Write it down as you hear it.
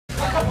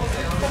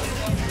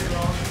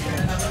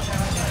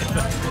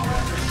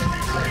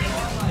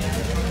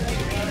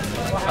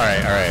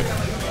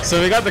So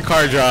we got the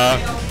card draw.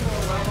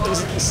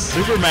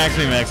 Super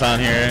Maxi Mix on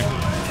here.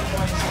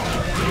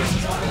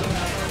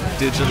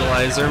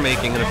 Digitalizer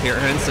making an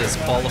appearance as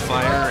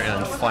qualifier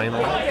and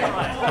final.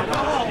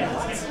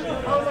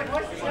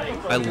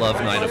 I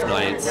love Night of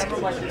Nights. Night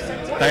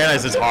of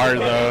Nights is hard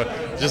though,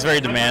 just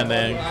very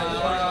demanding.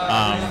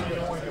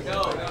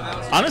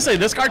 Honestly,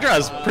 this card draw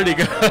is pretty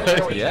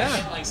good.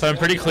 Yeah. So I'm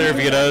pretty clear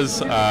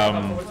Vito's.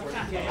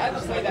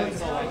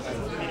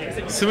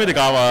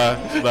 Sumitagawa,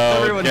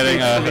 though, Everyone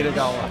getting a.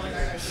 Sumitagawa.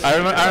 I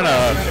don't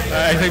know.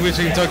 I think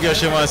between Tokyo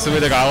Shima and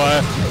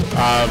Sumitagawa,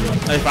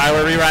 if I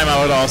were ReRhyme,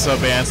 I would also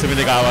ban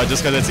Sumitagawa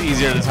just because it's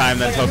easier to time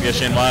than Tokyo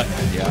Shima.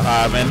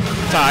 Yeah. And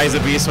Tai is a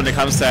beast when it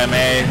comes to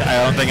MA.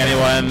 I don't think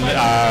anyone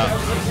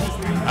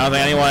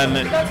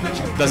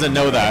doesn't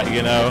know that,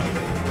 you know.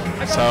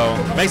 So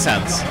makes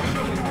sense.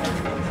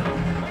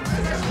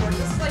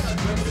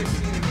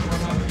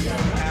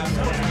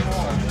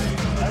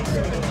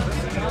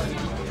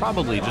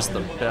 Probably just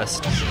the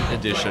best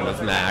edition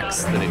of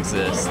Max that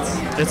exists.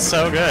 It's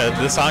so good.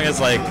 This song is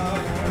like,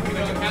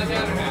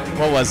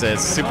 what was it?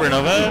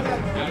 Supernova,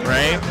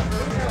 right?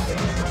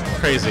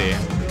 Crazy.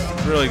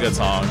 Really good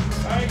song.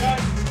 Alright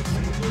guys,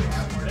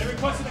 they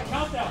requested a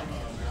countdown.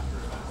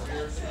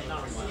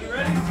 You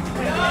ready?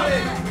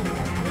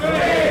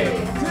 3,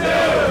 2,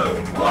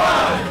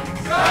 1,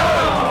 go!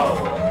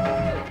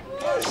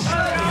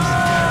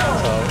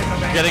 So,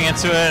 getting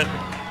into it,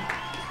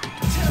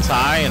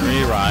 Tai and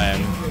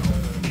ReRhyme.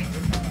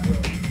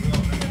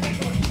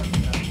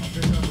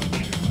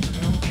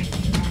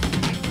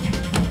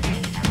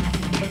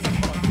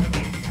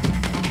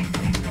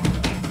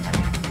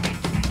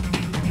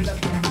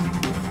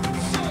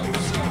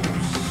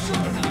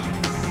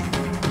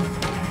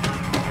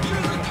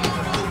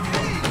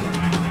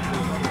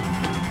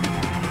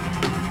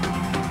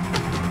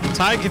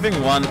 Tai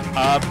giving one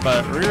up,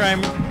 but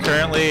ReRhyme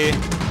currently,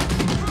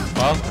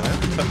 well,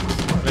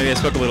 maybe I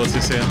spoke a little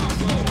too soon.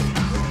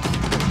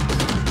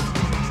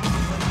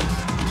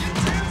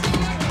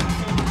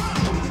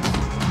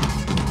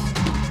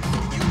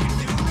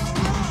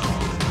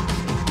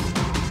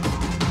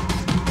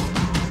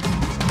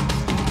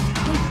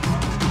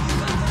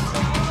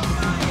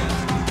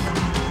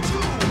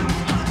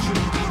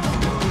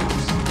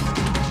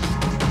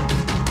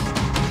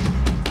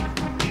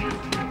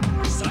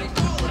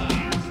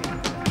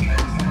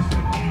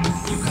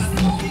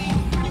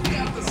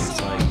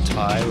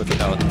 With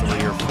about 3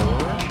 or 4.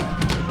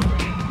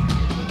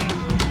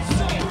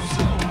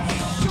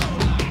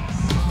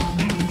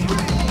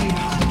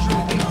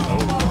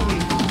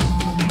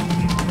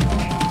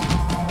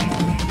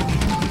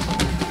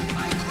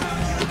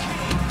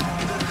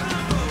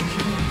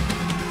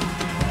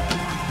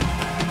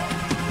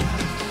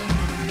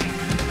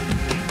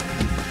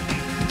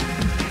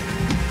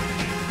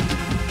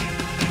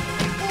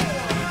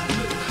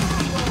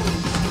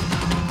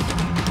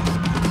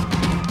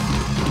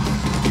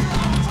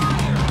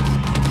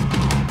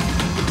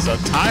 So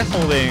Tai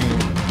holding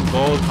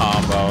gold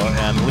combo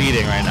and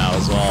leading right now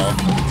as well.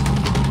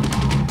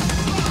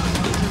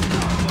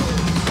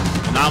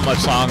 Not much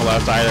song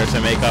left either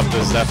to make up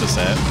this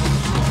deficit.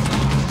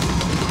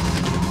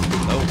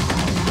 Oh.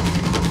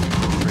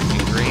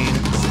 Freaking green.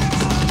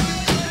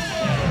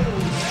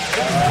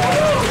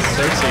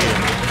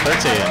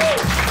 13.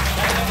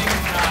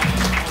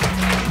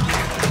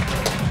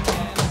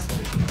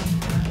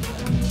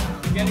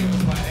 Beginning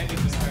was fine,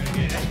 ending was hard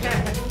again.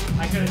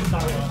 I couldn't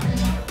start well.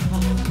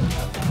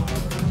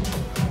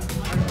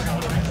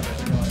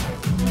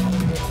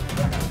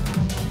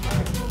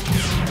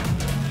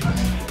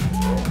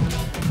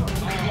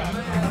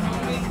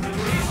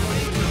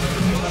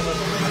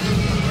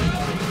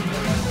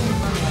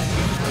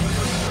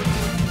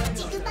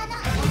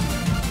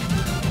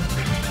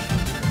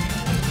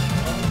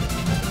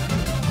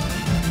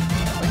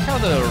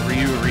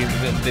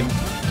 They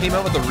came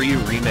out with a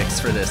remix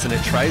for this, and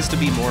it tries to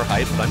be more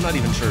hype, but I'm not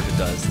even sure if it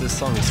does. This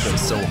song just goes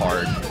so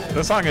hard.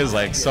 This song is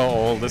like so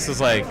old. This is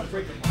like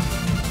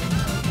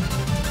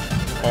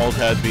old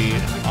head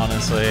beat,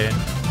 honestly.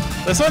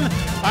 This one,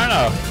 I don't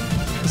know,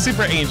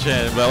 super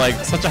ancient, but like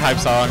such a hype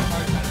song.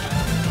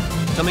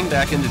 Coming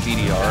back into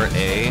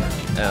DDR-A,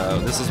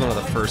 this is one of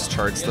the first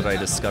charts that I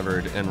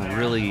discovered and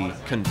really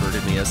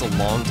converted me as a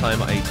longtime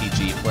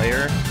ITG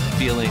player,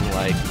 feeling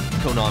like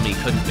Konami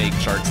couldn't make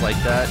charts like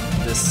that.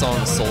 This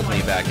song sold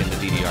me back into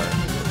DDR.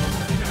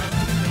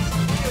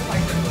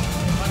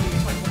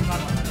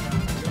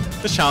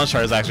 This challenge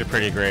chart is actually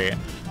pretty great.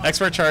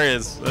 Expert chart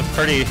is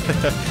pretty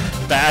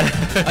bad,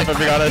 if I'm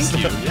being honest.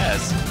 Thank you,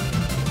 yes.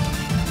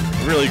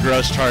 Really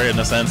gross chart in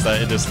the sense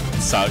that it just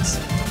sucks.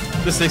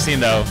 The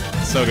 16 though,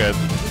 so good.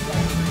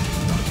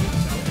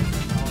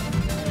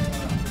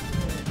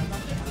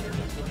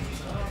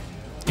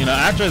 You know,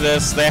 after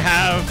this, they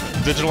have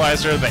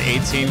Digitalizer, the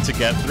 18 to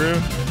get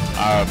through.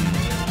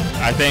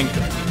 I think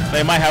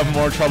they might have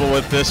more trouble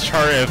with this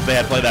chart if they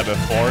had played that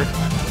before.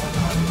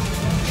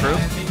 True.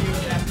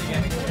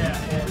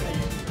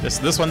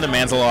 This one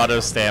demands a lot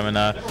of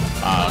stamina.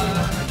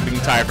 Being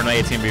tired from the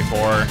 18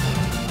 before,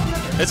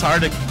 it's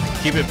hard to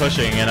keep it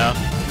pushing, you know.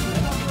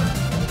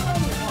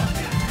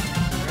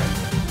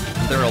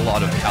 there are a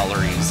lot of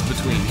calories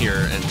between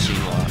here and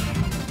Xinhua.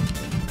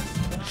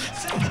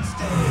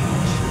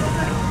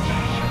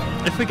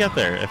 If we get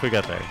there, if we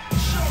get there.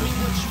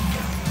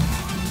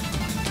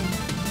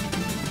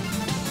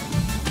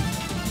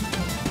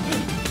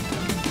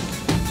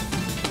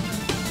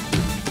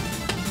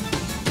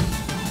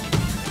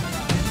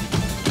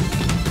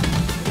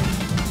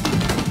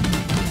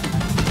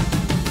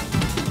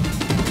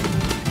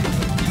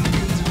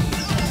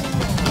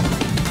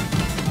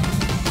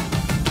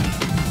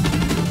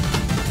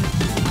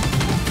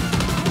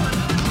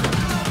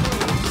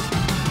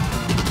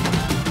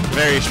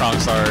 Very strong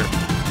start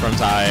from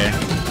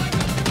Tai.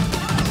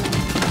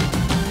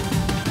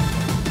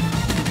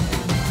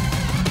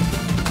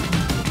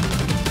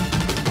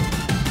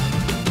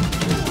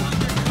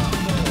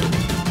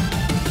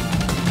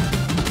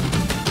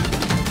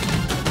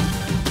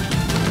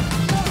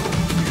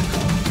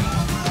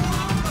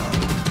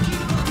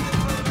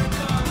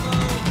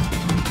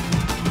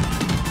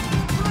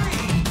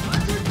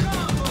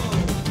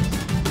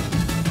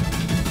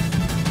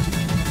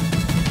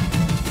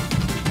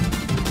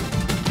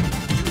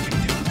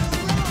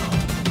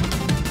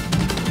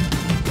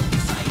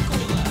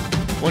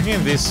 Looking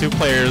at these two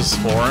players'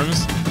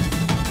 forms,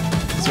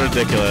 it's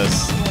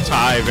ridiculous.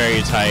 Tai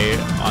very tight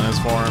on his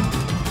form.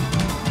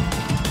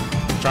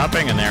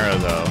 Dropping an arrow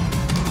though.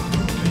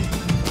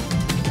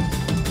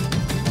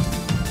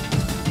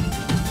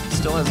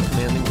 Still has a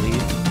commanding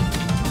lead.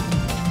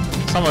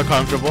 Somewhat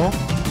comfortable.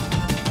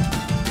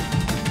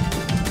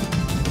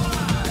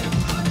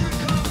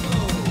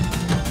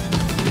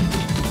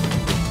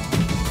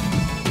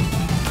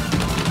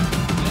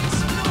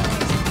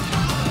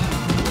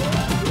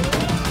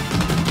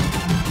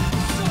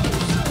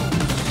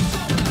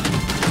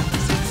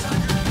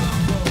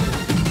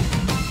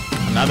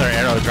 Another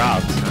arrow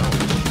dropped.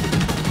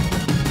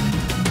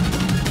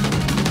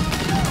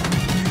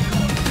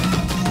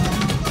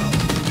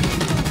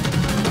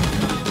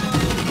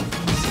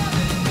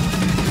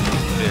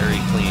 Very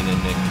clean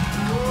ending.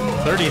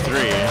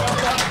 33.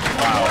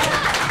 Wow.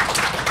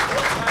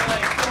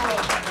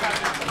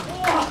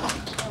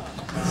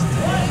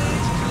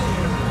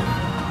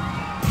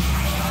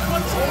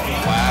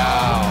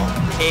 Wow.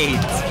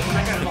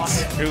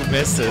 8. 2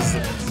 misses.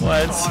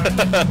 What?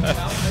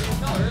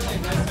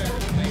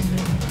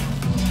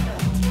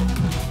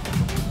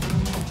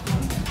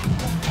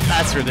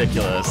 That's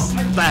ridiculous.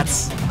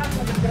 That's...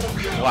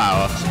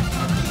 wow.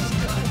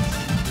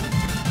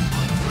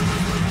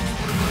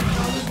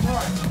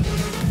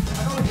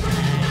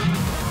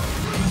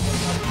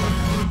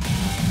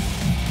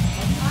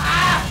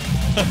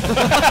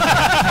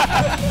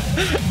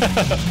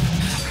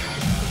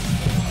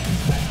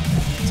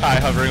 Tai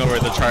hovering over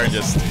the chart and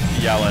just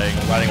yelling,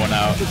 letting one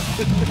out.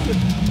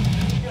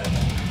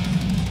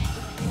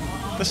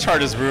 This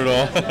chart is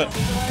brutal.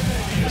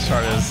 This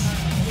chart is...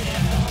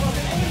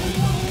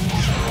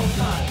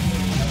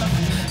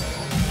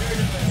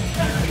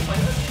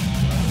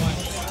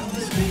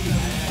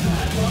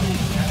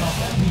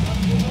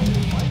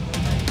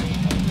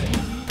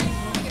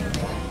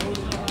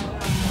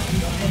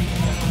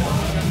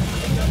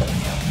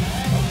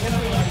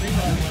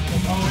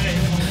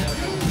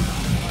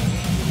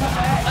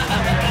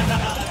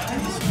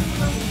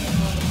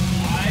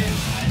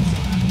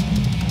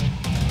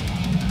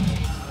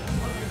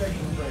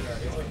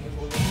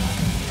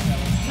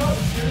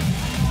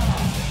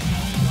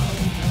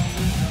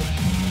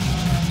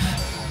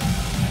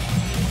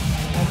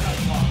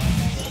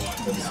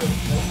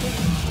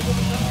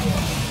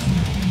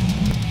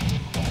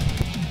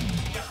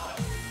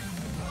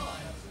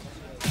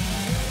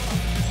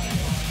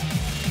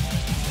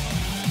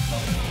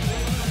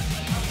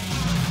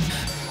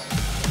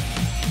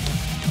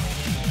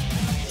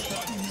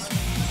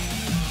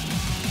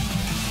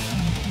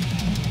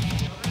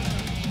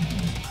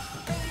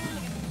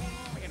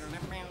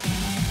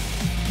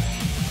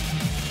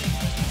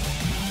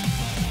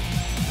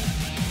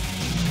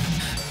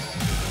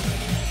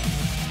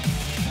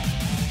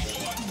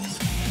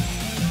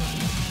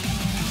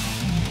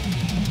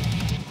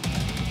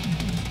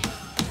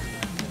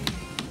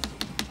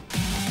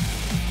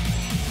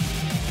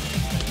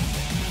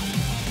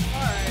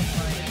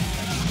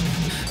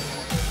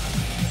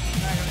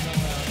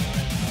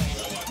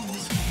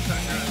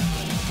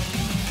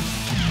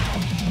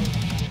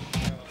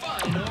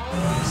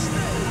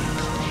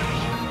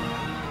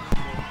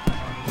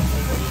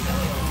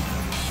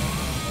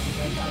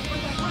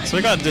 So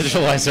we got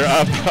Digitalizer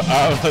up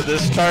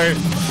this chart.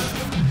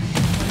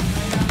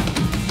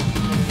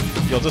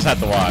 You'll just have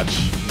to watch.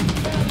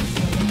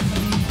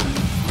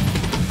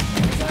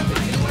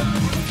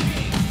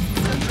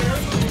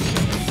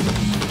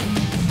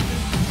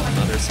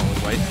 Another solid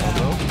white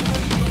combo.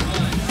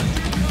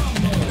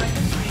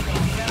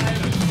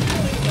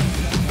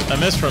 A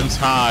miss from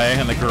Tai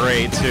and the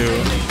great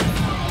too.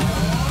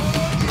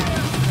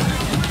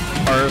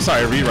 Or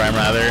sorry, ReRhyme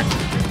rather.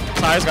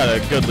 Tai's got a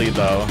good lead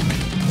though.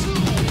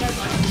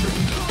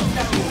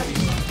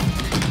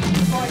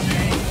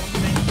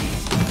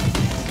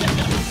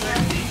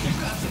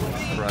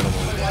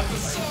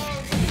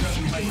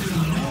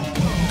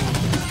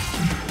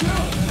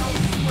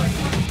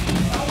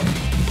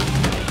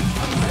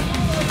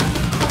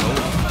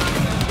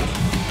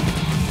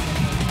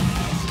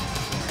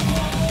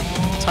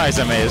 Kai's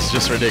MA is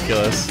just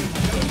ridiculous.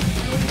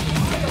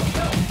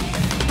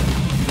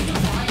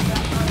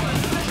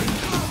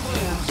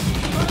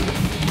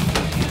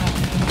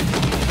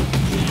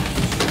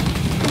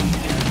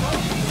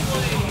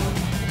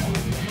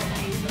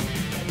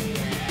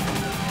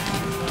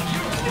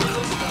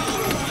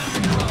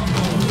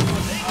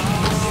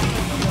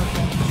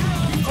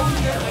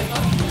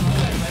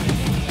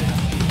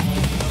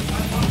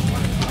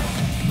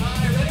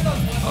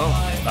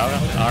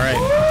 Alright.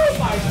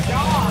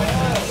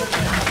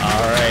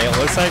 Alright,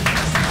 looks like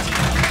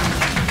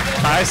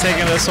Kai's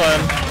taking this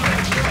one.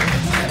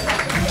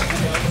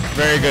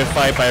 Very good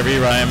fight by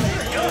ReRhyme.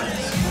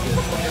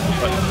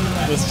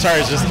 But this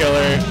charge just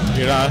killer,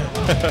 you know?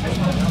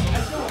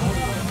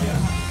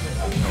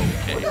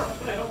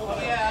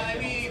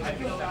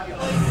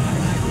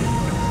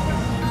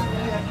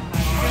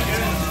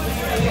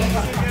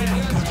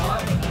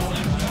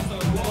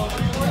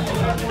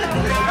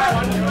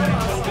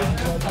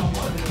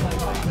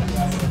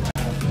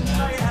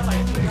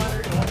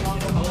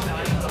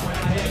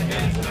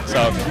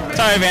 So,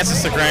 Ty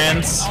advances to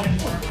Grants,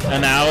 and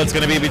now it's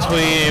going to be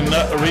between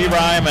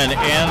ReRhyme and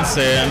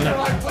Anson.